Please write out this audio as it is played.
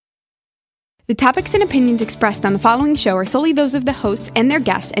The topics and opinions expressed on the following show are solely those of the hosts and their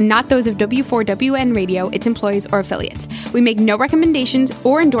guests and not those of W4WN Radio, its employees, or affiliates. We make no recommendations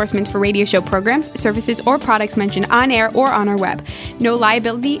or endorsements for radio show programs, services, or products mentioned on air or on our web. No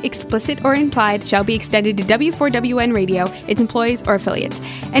liability, explicit or implied, shall be extended to W4WN Radio, its employees, or affiliates.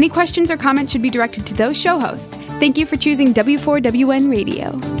 Any questions or comments should be directed to those show hosts. Thank you for choosing W4WN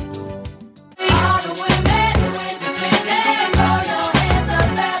Radio.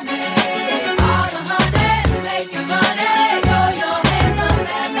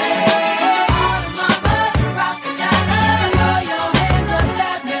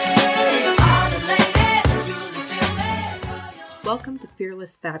 Welcome to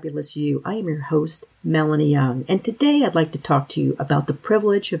Fearless Fabulous You. I am your host, Melanie Young, and today I'd like to talk to you about the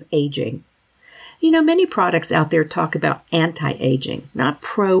privilege of aging. You know, many products out there talk about anti-aging, not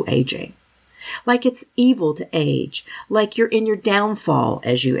pro-aging. Like it's evil to age, like you're in your downfall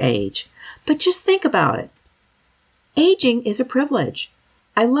as you age. But just think about it. Aging is a privilege.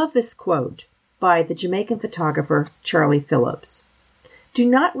 I love this quote by the Jamaican photographer Charlie Phillips. Do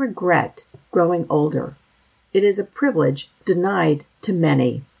not regret growing older. It is a privilege denied to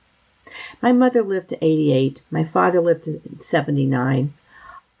many. My mother lived to 88. My father lived to 79.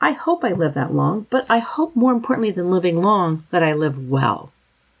 I hope I live that long, but I hope more importantly than living long, that I live well.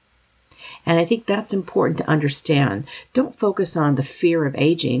 And I think that's important to understand. Don't focus on the fear of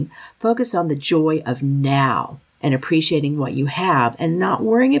aging. Focus on the joy of now and appreciating what you have and not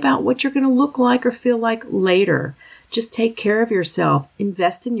worrying about what you're going to look like or feel like later. Just take care of yourself,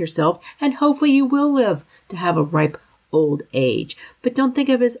 invest in yourself, and hopefully you will live to have a ripe old age. But don't think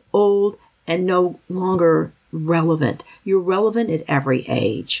of it as old and no longer relevant. You're relevant at every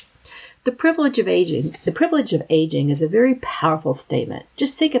age. The privilege of aging is a very powerful statement.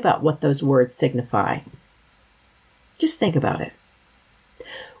 Just think about what those words signify. Just think about it.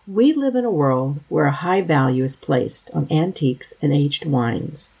 We live in a world where a high value is placed on antiques and aged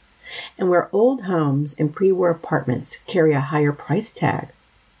wines, and where old homes and pre-war apartments carry a higher price tag.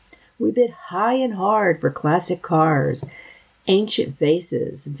 We bid high and hard for classic cars, ancient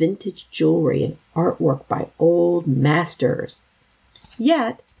vases, vintage jewelry, and artwork by old masters.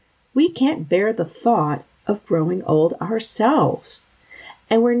 Yet, we can't bear the thought of growing old ourselves,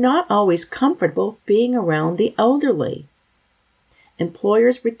 and we're not always comfortable being around the elderly.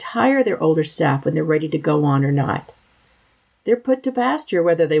 Employers retire their older staff when they're ready to go on or not. They're put to pasture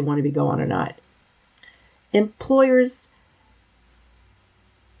whether they want to be go on or not. Employers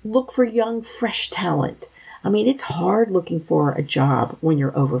look for young, fresh talent. I mean, it's hard looking for a job when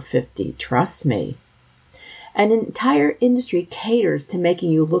you're over 50, trust me. An entire industry caters to making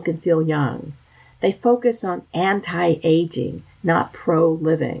you look and feel young. They focus on anti-aging, not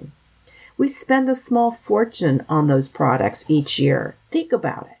pro-living. We spend a small fortune on those products each year. Think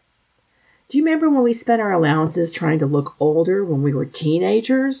about it. Do you remember when we spent our allowances trying to look older when we were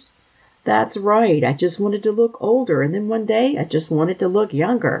teenagers? That's right. I just wanted to look older, and then one day I just wanted to look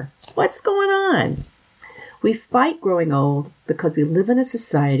younger. What's going on? We fight growing old because we live in a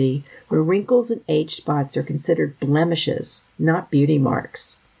society where wrinkles and age spots are considered blemishes, not beauty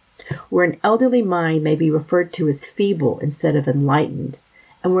marks. Where an elderly mind may be referred to as feeble instead of enlightened,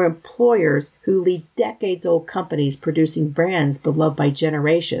 and where employers who lead decades-old companies producing brands beloved by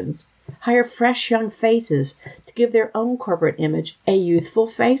generations hire fresh young faces to give their own corporate image a youthful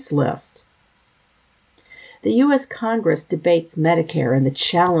facelift. The U.S. Congress debates Medicare and the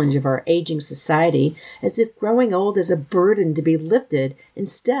challenge of our aging society as if growing old is a burden to be lifted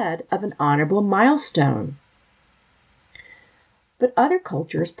instead of an honorable milestone. But other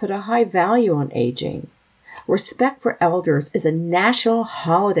cultures put a high value on aging. Respect for elders is a national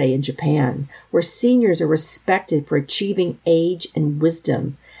holiday in Japan, where seniors are respected for achieving age and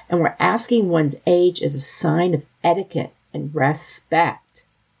wisdom, and where asking one's age is a sign of etiquette and respect.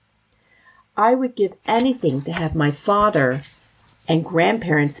 I would give anything to have my father and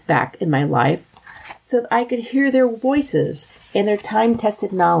grandparents back in my life so that I could hear their voices and their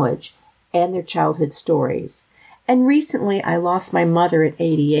time-tested knowledge and their childhood stories. And recently I lost my mother at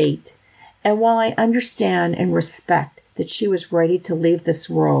 88, and while I understand and respect that she was ready to leave this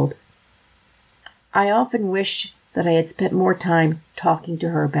world, I often wish that I had spent more time talking to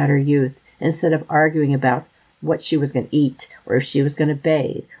her about her youth instead of arguing about what she was going to eat, or if she was going to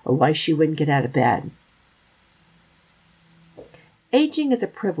bathe, or why she wouldn't get out of bed. Aging is a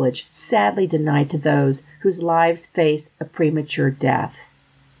privilege sadly denied to those whose lives face a premature death.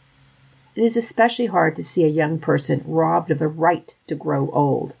 It is especially hard to see a young person robbed of the right to grow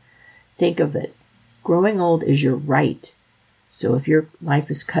old. Think of it. Growing old is your right. So if your life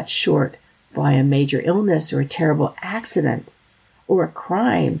is cut short by a major illness or a terrible accident or a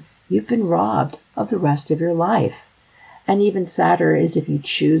crime, you've been robbed of the rest of your life. And even sadder is if you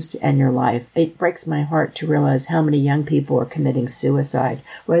choose to end your life. It breaks my heart to realize how many young people are committing suicide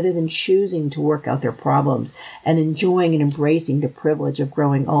rather than choosing to work out their problems and enjoying and embracing the privilege of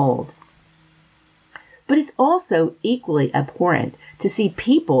growing old. But it's also equally abhorrent to see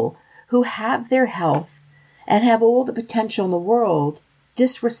people who have their health and have all the potential in the world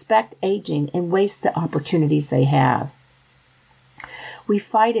disrespect aging and waste the opportunities they have. We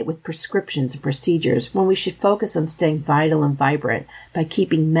fight it with prescriptions and procedures when we should focus on staying vital and vibrant by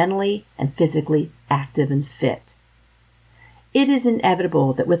keeping mentally and physically active and fit. It is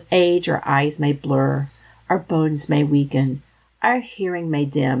inevitable that with age our eyes may blur, our bones may weaken, our hearing may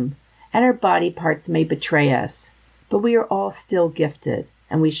dim, and our body parts may betray us. But we are all still gifted,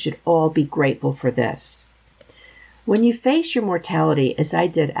 and we should all be grateful for this. When you face your mortality, as I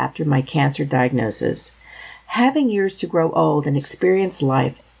did after my cancer diagnosis, having years to grow old and experience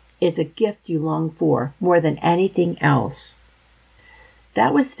life is a gift you long for more than anything else.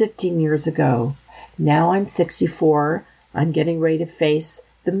 That was 15 years ago. Now I'm 64. I'm getting ready to face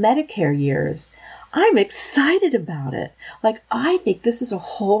the Medicare years. I'm excited about it. I think this is a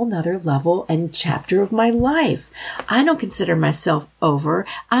whole nother level and chapter of my life. I don't consider myself over.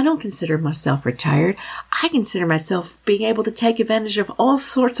 I don't consider myself retired. I consider myself being able to take advantage of all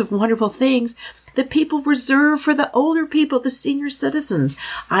sorts of wonderful things that people reserve for the older people, the senior citizens.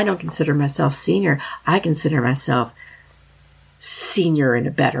 I don't consider myself senior. I consider myself senior in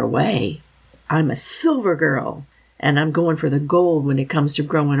a better way. I'm a silver girl, and I'm going for the gold when it comes to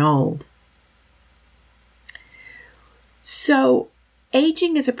growing old. So,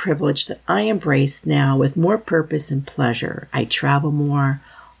 aging is a privilege that I embrace now with more purpose and pleasure. I travel more.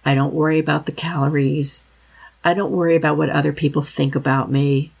 I don't worry about the calories. I don't worry about what other people think about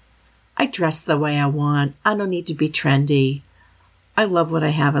me. I dress the way I want. I don't need to be trendy. I love what I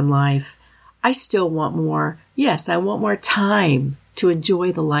have in life. I still want more. Yes, I want more time to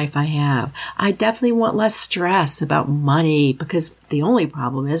enjoy the life I have. I definitely want less stress about money, because the only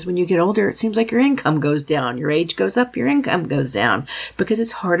problem is when you get older, it seems like your income goes down. Your age goes up, your income goes down, because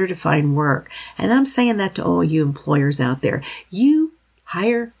it's harder to find work. And I'm saying that to all you employers out there. You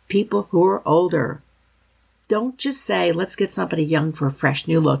hire people who are older. Don't just say, let's get somebody young for a fresh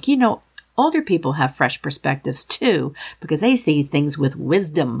new look. You know, older people have fresh perspectives too, because they see things with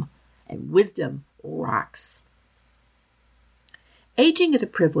wisdom, and wisdom rocks. Aging is a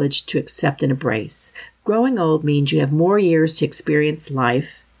privilege to accept and embrace. Growing old means you have more years to experience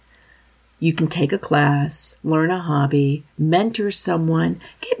life. You can take a class, learn a hobby, mentor someone,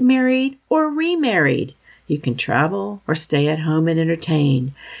 get married or remarried. You can travel or stay at home and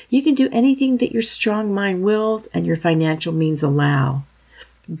entertain. You can do anything that your strong mind wills and your financial means allow.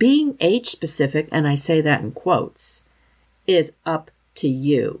 Being age-specific, and I say that in quotes, is up to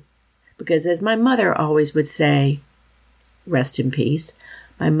you. Because as my mother always would say, rest in peace,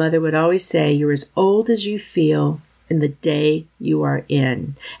 my mother would always say, you're as old as you feel in the day you are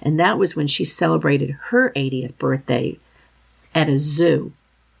in. And that was when she celebrated her 80th birthday at a zoo,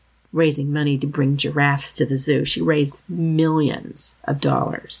 raising money to bring giraffes to the zoo. She raised millions of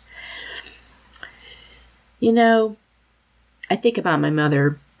dollars. You know, I think about my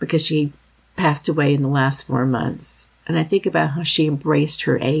mother because she passed away in the last 4 months. And I think about how she embraced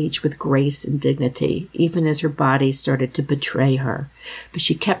her age with grace and dignity, even as her body started to betray her. But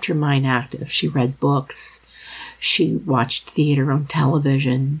she kept her mind active. She read books. She watched theater on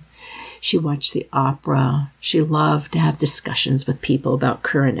television. She watched the opera. She loved to have discussions with people about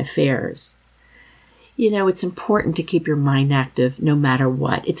current affairs. You know, it's important to keep your mind active no matter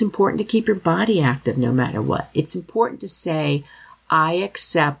what. It's important to keep your body active no matter what. It's important to say, I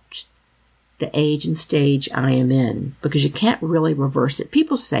accept the age and stage I am in, because you can't really reverse it.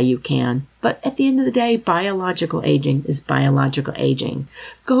 People say you can, but at the end of the day, biological aging is biological aging.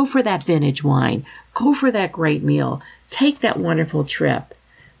 Go for that vintage wine. Go for that great meal. Take that wonderful trip.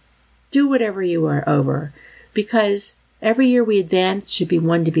 Do whatever you are over, because every year we advance should be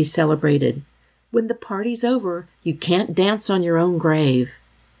one to be celebrated. When the party's over, you can't dance on your own grave.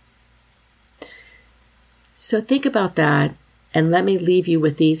 So think about that. And let me leave you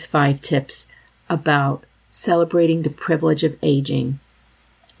with these 5 tips about celebrating the privilege of aging.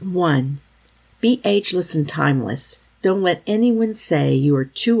 1. Be ageless and timeless. Don't let anyone say you are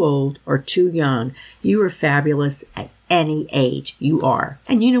too old or too young. You are fabulous at any age you are.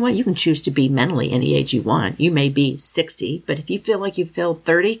 And you know what? You can choose to be mentally any age you want. You may be 60, but if you feel like you filled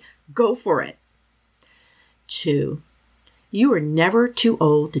 30, go for it. 2. You are never too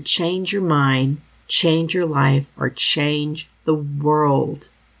old to change your mind, change your life, or change the world.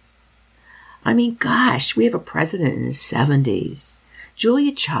 I mean, gosh, we have a president in his 70s.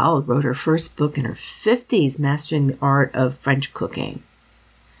 Julia Child wrote her first book in her 50s, Mastering the Art of French Cooking.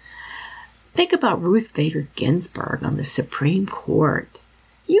 Think about Ruth Bader Ginsburg on the Supreme Court.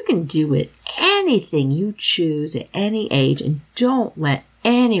 You can do it anything you choose at any age, and don't let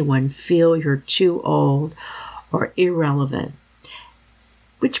anyone feel you're too old or irrelevant.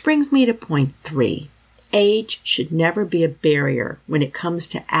 Which brings me to point 3. Age should never be a barrier when it comes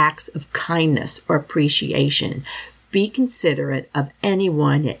to acts of kindness or appreciation. Be considerate of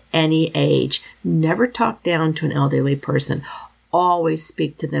anyone at any age. Never talk down to an elderly person. Always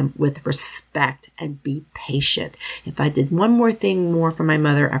speak to them with respect and be patient. If I did one more thing more for my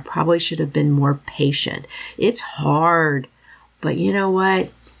mother, I probably should have been more patient. It's hard, but you know what?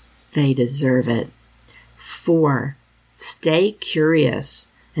 They deserve it. 4, stay curious.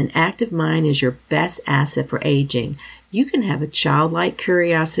 An active mind is your best asset for aging. You can have a childlike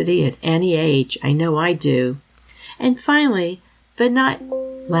curiosity at any age. I know I do. And finally, but not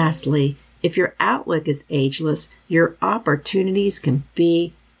lastly, if your outlook is ageless, your opportunities can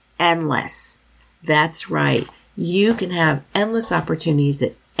be endless. That's right. You can have endless opportunities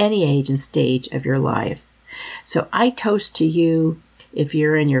at any age and stage of your life. So I toast to you if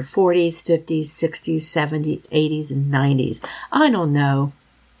you're in your 40s, 50s, 60s, 70s, 80s, and 90s. I don't know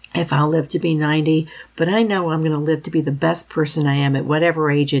if I'll live to be 90, but I know I'm going to live to be the best person I am at whatever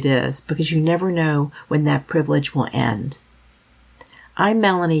age it is, because you never know when that privilege will end. I'm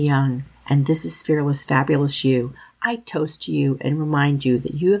Melanie Young, and this is Fearless Fabulous You. I toast to you and remind you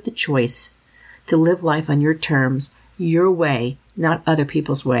that you have the choice to live life on your terms, your way, not other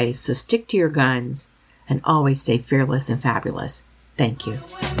people's ways. So stick to your guns and always stay fearless and fabulous. Thank you.